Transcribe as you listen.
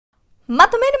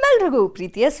ಮತ್ತೊಮ್ಮೆ ನಿಮ್ಮೆಲ್ಲರಿಗೂ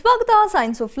ಪ್ರೀತಿಯ ಸ್ವಾಗತ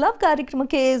ಸೈನ್ಸ್ ಆಫ್ ಲವ್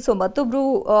ಕಾರ್ಯಕ್ರಮಕ್ಕೆ. ಸೊ ಮತ್ತೊಬ್ರು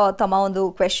ತಮ್ಮ ಒಂದು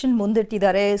ಕ್ವೆಶನ್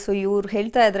ಮುಂದಿಟ್ಟಿದ್ದಾರೆ. ಸೊ ಇವ್ರು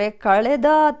ಹೇಳ್ತಾ ಇದ್ದಾರೆ, ಕಳೆದ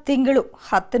ತಿಂಗಳು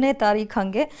 10ನೇ ತಾರೀಕು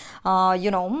ಹಾಗೆ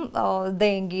they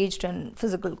engaged in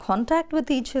physical contact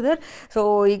with each other. So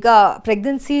ಈಗ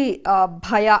ಪ್ರೆಗ್ನೆನ್ಸಿ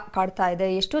ಭಯ ಕಾಡ್ತಾ ಇದೆ.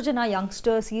 ಎಷ್ಟೋ ಜನ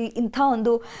ಯಂಗ್ಸ್ಟರ್ಸ್ ಇಂಥ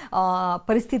ಒಂದು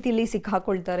ಪರಿಸ್ಥಿತಿಯಲ್ಲಿ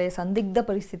ಸಿಕ್ಕಾಕೊಳ್ತಾರೆ. ಸಂದಿಗ್ಧ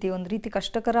ಪರಿಸ್ಥಿತಿ, ಒಂದು ರೀತಿ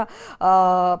ಕಷ್ಟಕರ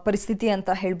ಪರಿಸ್ಥಿತಿ ಅಂತ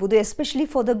ಹೇಳ್ಬೋದು, ಎಸ್ಪೆಷಲಿ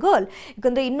ಫಾರ್ ದ ಗರ್ಲ್.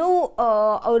 ಯಾಕಂದರೆ ಇನ್ನೂ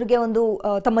ಅವ್ರಿಗೆ ಒಂದು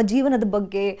ತಮ್ಮ ಜೀವನದ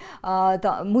ಬಗ್ಗೆ,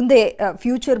 ಮುಂದೆ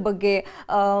ಫ್ಯೂಚರ್ ಬಗ್ಗೆ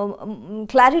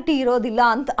ಕ್ಲಾರಿಟಿ ಇರೋದಿಲ್ಲ.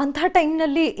 ಅಂಥ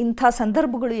ಟೈಮ್ನಲ್ಲಿ ಇಂಥ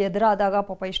ಸಂದರ್ಭಗಳು ಎದುರಾದಾಗ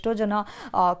ಪಾಪ ಎಷ್ಟೋ ಜನ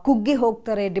ಕುಗ್ಗಿ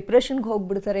ಹೋಗ್ತಾರೆ, ಡಿಪ್ರೆಷನ್ಗೆ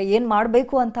ಹೋಗ್ಬಿಡ್ತಾರೆ. ಏನು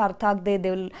ಮಾಡಬೇಕು ಅಂತ ಅರ್ಥ ಆಗದೆ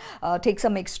they will take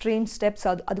some extreme steps.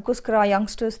 ಅದಕ್ಕೋಸ್ಕರ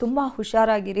ಯಂಗ್ಸ್ಟರ್ಸ್ ತುಂಬ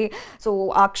ಹುಷಾರಾಗಿರಿ. ಸೊ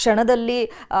ಆ ಕ್ಷಣದಲ್ಲಿ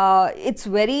it's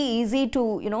very easy to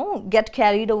get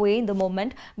carried away in the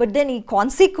moment, but then ಈ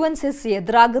ಕಾನ್ಸಿಕ್ವೆನ್ಸಸ್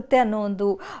ಎದುರಾಗುತ್ತೆ ಅನ್ನೋ ಒಂದು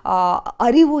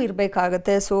ಅರಿವು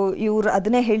ಇರಬೇಕಾಗತ್ತೆ. ಸೊ ಇವ್ರು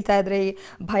ಅದನ್ನೇ ಹೇಳ್ತಾ ಇದ್ರೆ,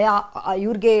 ಭಯ,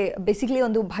 ಇವ್ರಿಗೆ ಬೇಸಿಕ್ಲಿ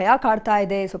ಒಂದು ಭಯ ಕಾಡ್ತಾ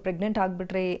ಇದೆ. ಸೊ ಪ್ರೆಗ್ನೆಂಟ್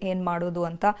ಆಗಿಬಿಟ್ರೆ ಏನು ಮಾಡೋದು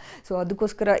ಅಂತ. ಸೊ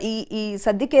ಅದಕ್ಕೋಸ್ಕರ ಈ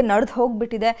ಸದ್ಯಕ್ಕೆ ನಡೆದು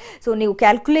ಹೋಗ್ಬಿಟ್ಟಿದೆ. ಸೊ ನೀವು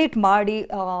ಕ್ಯಾಲ್ಕುಲೇಟ್ ಮಾಡಿ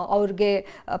ಅವ್ರಿಗೆ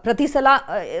ಪ್ರತಿ ಸಲ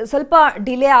ಸ್ವಲ್ಪ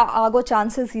ಡಿಲೇ ಆಗೋ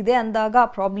ಚಾನ್ಸಸ್ ಇದೆ ಅಂದಾಗ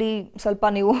ಪ್ರಾಬ್ಲಿ ಸ್ವಲ್ಪ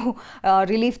ನೀವು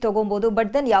ರಿಲೀಫ್ ತೊಗೊಬೋದು.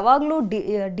 ಬಟ್ ದೆನ್ ಯಾವಾಗಲೂ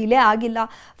ಡಿಲೇ ಆಗಿಲ್ಲ,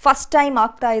 ಫಸ್ಟ್ ಟೈಮ್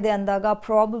ಆಗ್ತಾ ಇದೆ ಅಂದಾಗ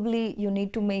probably you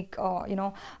need to make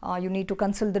you need to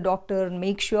consult the doctor,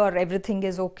 make sure everything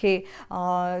is okay.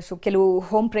 So ಕೆಲವು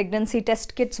ಹೋಮ್ ಪ್ರೆಗ್ನೆನ್ಸಿ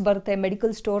ಟೆಸ್ಟ್ ಕಿಟ್ಸ್ ಬರುತ್ತೆ,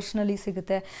 ಮೆಡಿಕಲ್ ಸ್ಟೋರ್ಸ್ನಲ್ಲಿ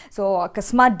ಸಿಗುತ್ತೆ. ಸೊ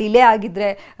ಅಕಸ್ಮಾತ್ ಡಿಲೇ ಆಗಿದ್ದರೆ,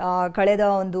 ಕಳೆದ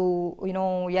ಒಂದು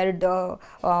 2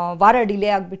 ವಾರ ಡಿಲೇ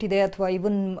ಆಗಿಬಿಟ್ಟಿದೆ ಅಥವಾ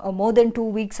ಇವನ್ ಮೋರ್ ದೆನ್ 2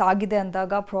 ವೀಕ್ಸ್ ಆಗಿದೆ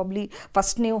ಅಂದಾಗ ಪ್ರಾಬ್ಲಿ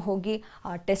ಫಸ್ಟ್ ನೀವು ಹೋಗಿ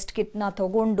ಆ ಟೆಸ್ಟ್ ಕಿಟ್ನ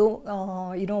ತೊಗೊಂಡು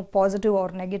ಪಾಸಿಟಿವ್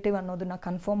ಆರ್ ನೆಗೆಟಿವ್ ಅನ್ನೋದನ್ನು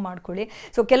ಕನ್ಫರ್ಮ್ ಮಾಡ್ಕೊಳ್ಳಿ.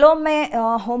 ಸೊ ಕೆಲವೊಮ್ಮೆ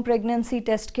ಹೋಮ್ ಪ್ರೆಗ್ನೆನ್ಸಿ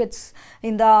ಟೆಸ್ಟ್ ಕಿಟ್ಸ್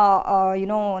ಇಂದ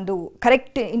ಒಂದು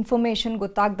ಕರೆಕ್ಟ್ ಇನ್ಫಾರ್ಮೇಷನ್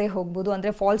ಗೊತ್ತಾಗದೆ ಹೋಗ್ಬೋದು.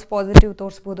 ಅಂದರೆ ಫಾಲ್ಸ್ ಪಾಸಿಟಿವ್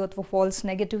ತೋರಿಸ್ಬೋದು ಅಥವಾ ಫಾಲ್ಸ್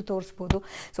ನೆಗೆಟಿವ್ ತೋರಿಸ್ಬೋದು.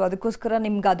 ಸೊ ಅದಕ್ಕೋಸ್ಕರ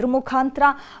ನಿಮ್ಗೆ ಅದ್ರ ಮುಖಾಂತರ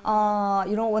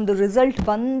ಒಂದು ರಿಸಲ್ಟ್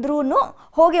ಬಂದ್ರೂ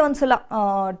ಹೋಗಿ ಒಂದ್ಸಲ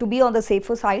to B on the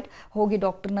safer side ಹೋಗಿ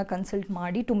ಡಾಕ್ಟರ್ನ ಕನ್ಸಲ್ಟ್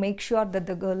ಮಾಡಿ to make sure that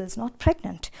the girl is not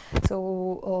pregnant. So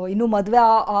ಇನ್ನೂ ಮದುವೆ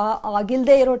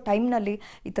ಆಗಿಲ್ಲದೆ ಇರೋ ಟೈಮ್ನಲ್ಲಿ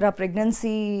ಈ ಥರ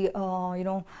ಪ್ರೆಗ್ನೆನ್ಸಿ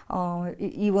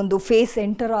ಈ ಒಂದು ಫೇಸ್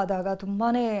ಎಂಟರ್ ಆದಾಗ ತುಂಬಾ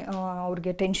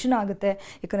ಅವ್ರಿಗೆ ಟೆನ್ಷನ್ ಆಗುತ್ತೆ.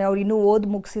 ಯಾಕಂದರೆ ಅವ್ರು ಇನ್ನೂ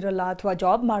ಮುಗಿಸಿರಲ್ಲ ಅಥವಾ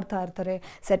ಜಾಬ್ ಮಾಡ್ತಾ ಇರ್ತಾರೆ,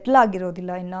 ಸೆಟ್ಲ್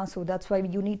ಆಗಿರೋದಿಲ್ಲ ಇನ್ನು. So that's why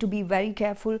you need to be very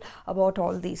careful about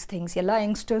all these things. ಎಲ್ಲ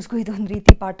ಯಂಗ್ಸ್ಟರ್ಸ್ಗೂ ಇದೊಂದು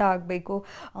ರೀತಿ ಪಾಠ ಆಗಬೇಕು.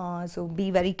 So be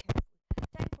very careful.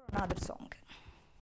 Time for another song.